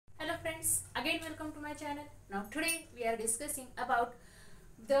friends, again welcome to my channel. Now today we are discussing about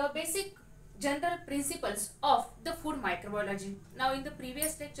the basic general principles of the food microbiology. Now in the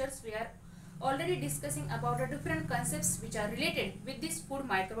previous lectures we are already discussing about the different concepts which are related with this food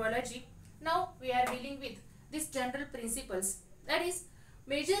microbiology. Now we are dealing with these general principles. That is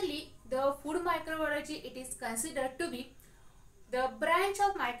majorly the food microbiology, it is considered to be the branch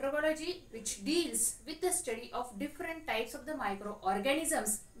of microbiology which deals with the study of different types of the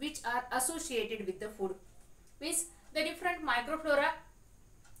microorganisms which are associated with the food. Means the different microflora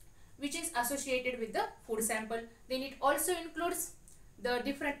which is associated with the food sample. Then it also includes the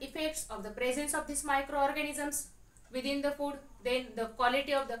different effects of the presence of these microorganisms within the food. Then the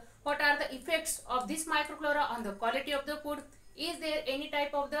quality of the, what are the effects of this microflora on the quality of the food? Is there any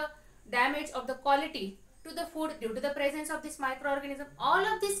type of the damage of the quality to the food due to the presence of this microorganism? All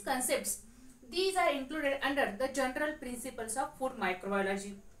of these concepts, these are included under the general principles of food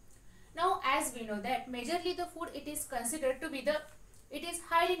microbiology. Now as we know that majorly the food, it is considered to be it is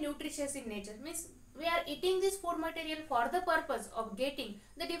highly nutritious in nature. Means we are eating this food material for the purpose of getting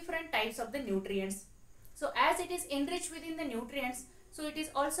the different types of the nutrients. So as it is enriched within the nutrients, so it is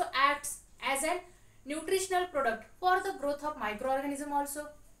also acts as a nutritional product for the growth of microorganism also.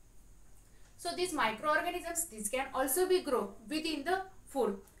 So these microorganisms, these can also be grown within the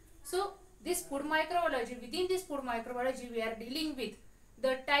food. So this food microbiology, within this food microbiology we are dealing with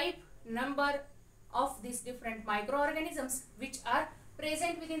the type, number of these different microorganisms which are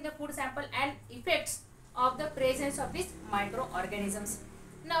present within the food sample and effects of the presence of these microorganisms.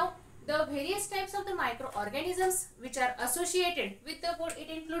 Now the various types of the microorganisms which are associated with the food, it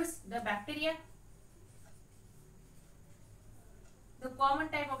includes the bacteria, the common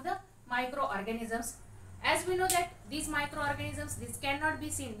type of the microorganisms. As we know that these microorganisms, this cannot be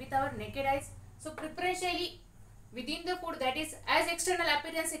seen with our naked eyes. So preferentially within the food, that is as external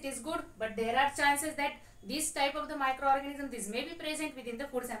appearance it is good, but there are chances that this type of the microorganism, this may be present within the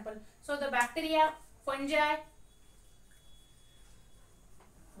food sample. So the bacteria, fungi,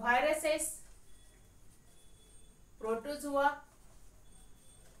 viruses, protozoa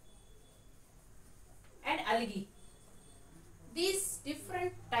and algae, these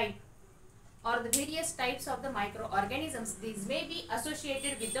different type or the various types of the microorganisms, these may be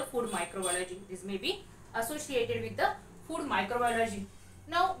associated with the food microbiology. This may be associated with the food microbiology.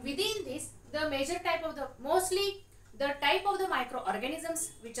 Now within this, the major type of the, mostly the type of the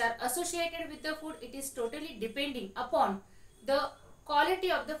microorganisms which are associated with the food, it is totally depending upon the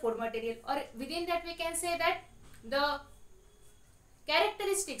quality of the food material, or within that we can say that the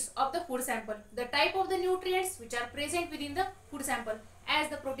characteristics of the food sample, the type of the nutrients which are present within the food sample. As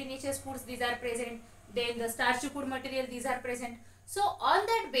the proteinaceous foods, these are present, then the starchy food material, these are present. So on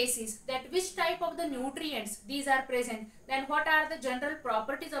that basis, that which type of the nutrients these are present, then what are the general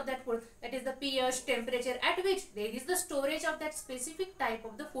properties of that food, that is the pH, temperature at which there is the storage of that specific type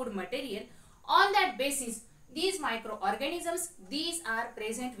of the food material. On that basis, these microorganisms, these are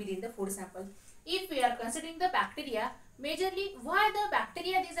present within the food sample. If we are considering the bacteria, majorly why the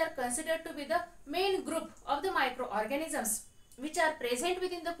bacteria, these are considered to be the main group of the microorganisms which are present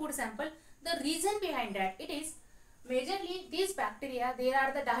within the food sample. The reason behind that, it is majorly these bacteria, there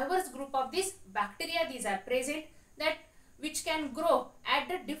are the diverse group of these bacteria, these are present, that which can grow at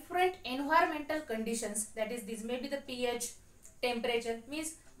the different environmental conditions. That is, this may be the pH, temperature.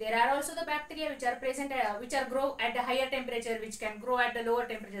 Means there are also the bacteria which are present, which are grow at a higher temperature, which can grow at the lower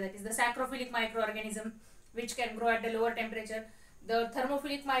temperature. That is the saccharophilic microorganism which can grow at the lower temperature. The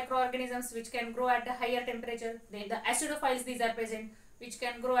thermophilic microorganisms which can grow at a higher temperature. Then the acidophiles, these are present, which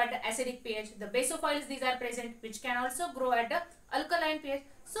can grow at the acidic pH. The basophiles, these are present, which can also grow at the alkaline pH.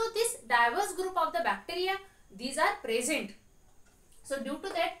 So this diverse group of the bacteria, these are present. So due to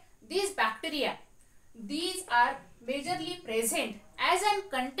that, these bacteria, these are majorly present as an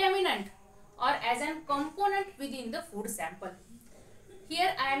contaminant or as a component within the food sample.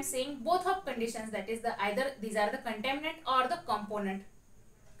 Here I am saying both of conditions, that is the either these are the contaminant or the component,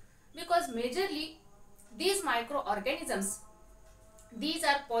 because majorly these microorganisms, these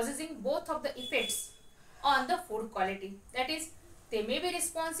are possessing both of the effects on the food quality. That is, they may be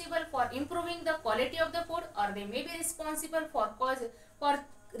responsible for improving the quality of the food, or they may be responsible for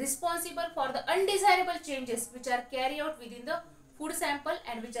the undesirable changes which are carried out within the food sample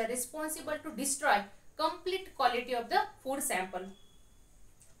and which are responsible to destroy complete quality of the food sample.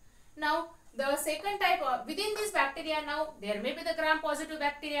 Now the second type of, within this bacteria, now there may be the gram-positive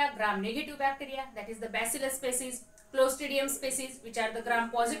bacteria, gram-negative bacteria, that is the Bacillus species, Clostridium species, which are the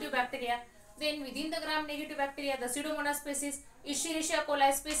gram-positive bacteria. Then within the gram-negative bacteria, the Pseudomonas species, Escherichia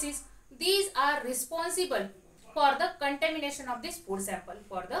coli species, these are responsible for the contamination of this food sample,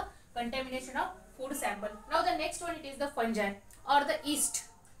 for the contamination of food sample. Now the next one, it is the fungi or the yeast.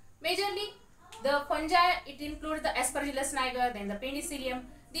 Majorly the fungi, it includes the Aspergillus niger, then the Penicillium.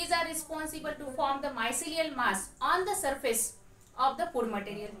 These are responsible to form the mycelial mass on the surface of the food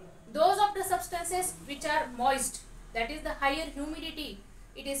material. Those of the substances which are moist, that is the higher humidity,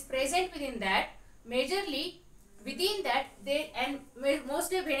 it is present within that. Majorly within that, they, and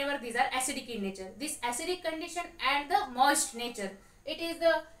mostly whenever these are acidic in nature, this acidic condition and the moist nature, it is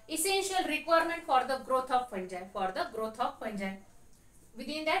the essential requirement for the growth of fungi,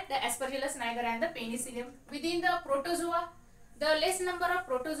 Within that, the Aspergillus niger and the Penicillium. Within the protozoa, the less number of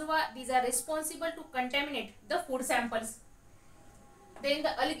protozoa, these are responsible to contaminate the food samples. Then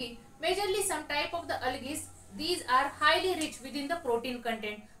the algae, majorly some type of the algae, these are highly rich within the protein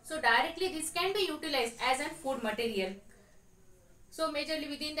content. So directly this can be utilized as a food material. So majorly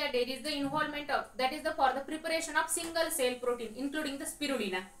within that, there is the involvement of, that is the for the preparation of single cell protein, including the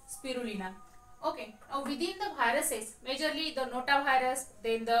spirulina. Okay, now within the viruses, majorly the notavirus,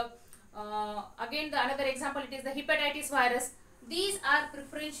 then the again the another example, it is the hepatitis virus. These are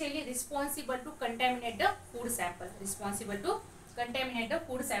preferentially responsible to contaminate the food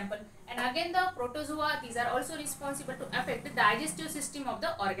sample, and again the protozoa, these are also responsible to affect the digestive system of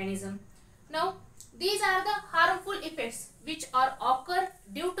the organism. Now these are the harmful effects which are occur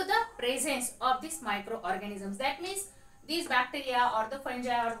due to the presence of these microorganisms. That means these bacteria or the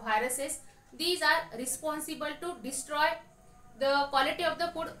fungi or viruses, these are responsible to destroy the quality of the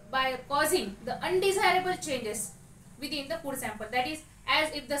food by causing the undesirable changes within the food sample. That is,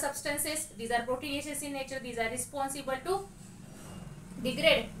 as if the substances, these are proteinaceous in nature, these are responsible to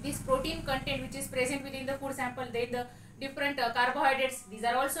degrade this protein content which is present within the food sample. Then the different carbohydrates, these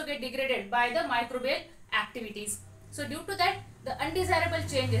are also get degraded by the microbial activities. So due to that, the undesirable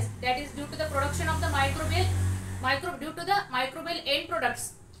changes, that is due to the production of the due to the microbial end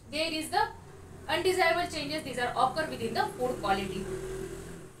products, there is the undesirable changes, these are occur within the food quality.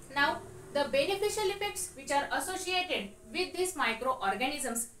 Now the beneficial effects which are associated with these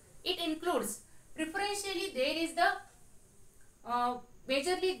microorganisms, it includes preferentially there is the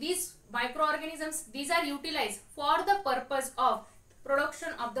majorly these microorganisms, these are utilized for the purpose of production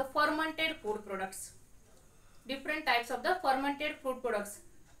of the fermented food products. Different types of the fermented food products,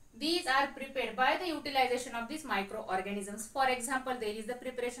 these are prepared by the utilization of these microorganisms. For example, there is the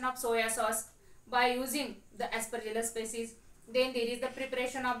preparation of soya sauce by using the Aspergillus species. Then there is the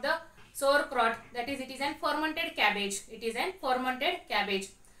preparation of the sauerkraut, that is, it is a fermented cabbage.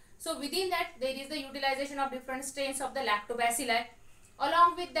 So within that, there is the utilization of different strains of the lactobacilli.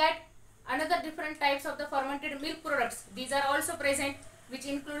 Along with that, another different types of the fermented milk products, these are also present, which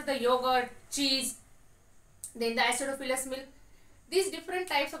includes the yogurt, cheese, then the acidophilus milk. These different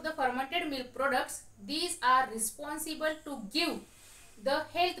types of the fermented milk products, these are responsible to give the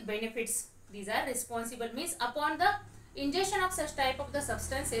health benefits. These are responsible means upon the ingestion of such type of the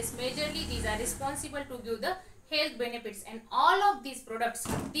substances, majorly these are responsible to give the health benefits, and all of these products,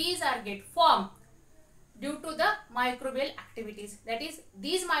 these are get formed due to the microbial activities. That is,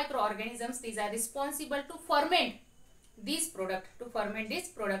 these microorganisms, these are responsible to ferment this product,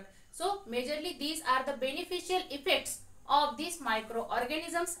 So majorly these are the beneficial effects of these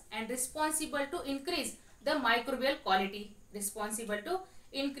microorganisms and responsible to increase the microbial quality,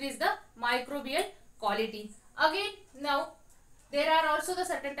 Again, now there are also the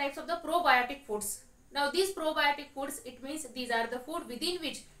certain types of the probiotic foods. Now these probiotic foods, it means these are the food within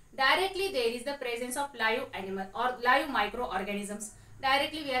which directly there is the presence of live animal or live microorganisms.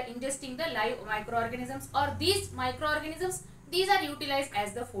 Directly we are ingesting the live microorganisms, or these microorganisms, these are utilized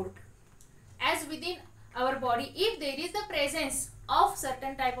as the food. As within our body, if there is the presence of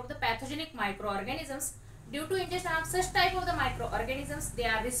certain type of the pathogenic microorganisms, due to ingestion of such type of the microorganisms, they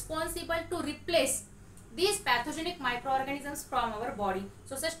are responsible to replace these pathogenic microorganisms from our body.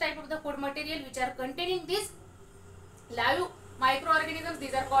 So such type of the food material which are containing these live microorganisms,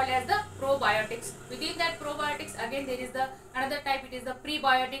 these are called as the probiotics. Within that probiotics, again there is the another type, it is the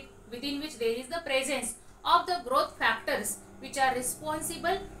prebiotic, within which there is the presence of the growth factors which are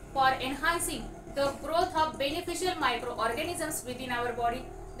responsible for enhancing the growth of beneficial microorganisms within our body.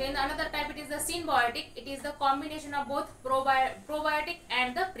 Then another type, it is the symbiotic, it is the combination of both probiotic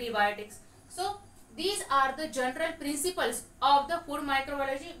and the prebiotics. So these are the general principles of the food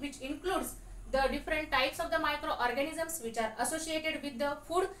microbiology, which includes the different types of the microorganisms which are associated with the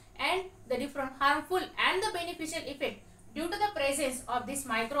food and the different harmful and the beneficial effect due to the presence of these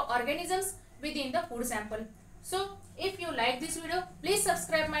microorganisms within the food sample. So if you like this video, please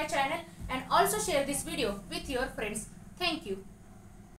subscribe my channel and also share this video with your friends. Thank you.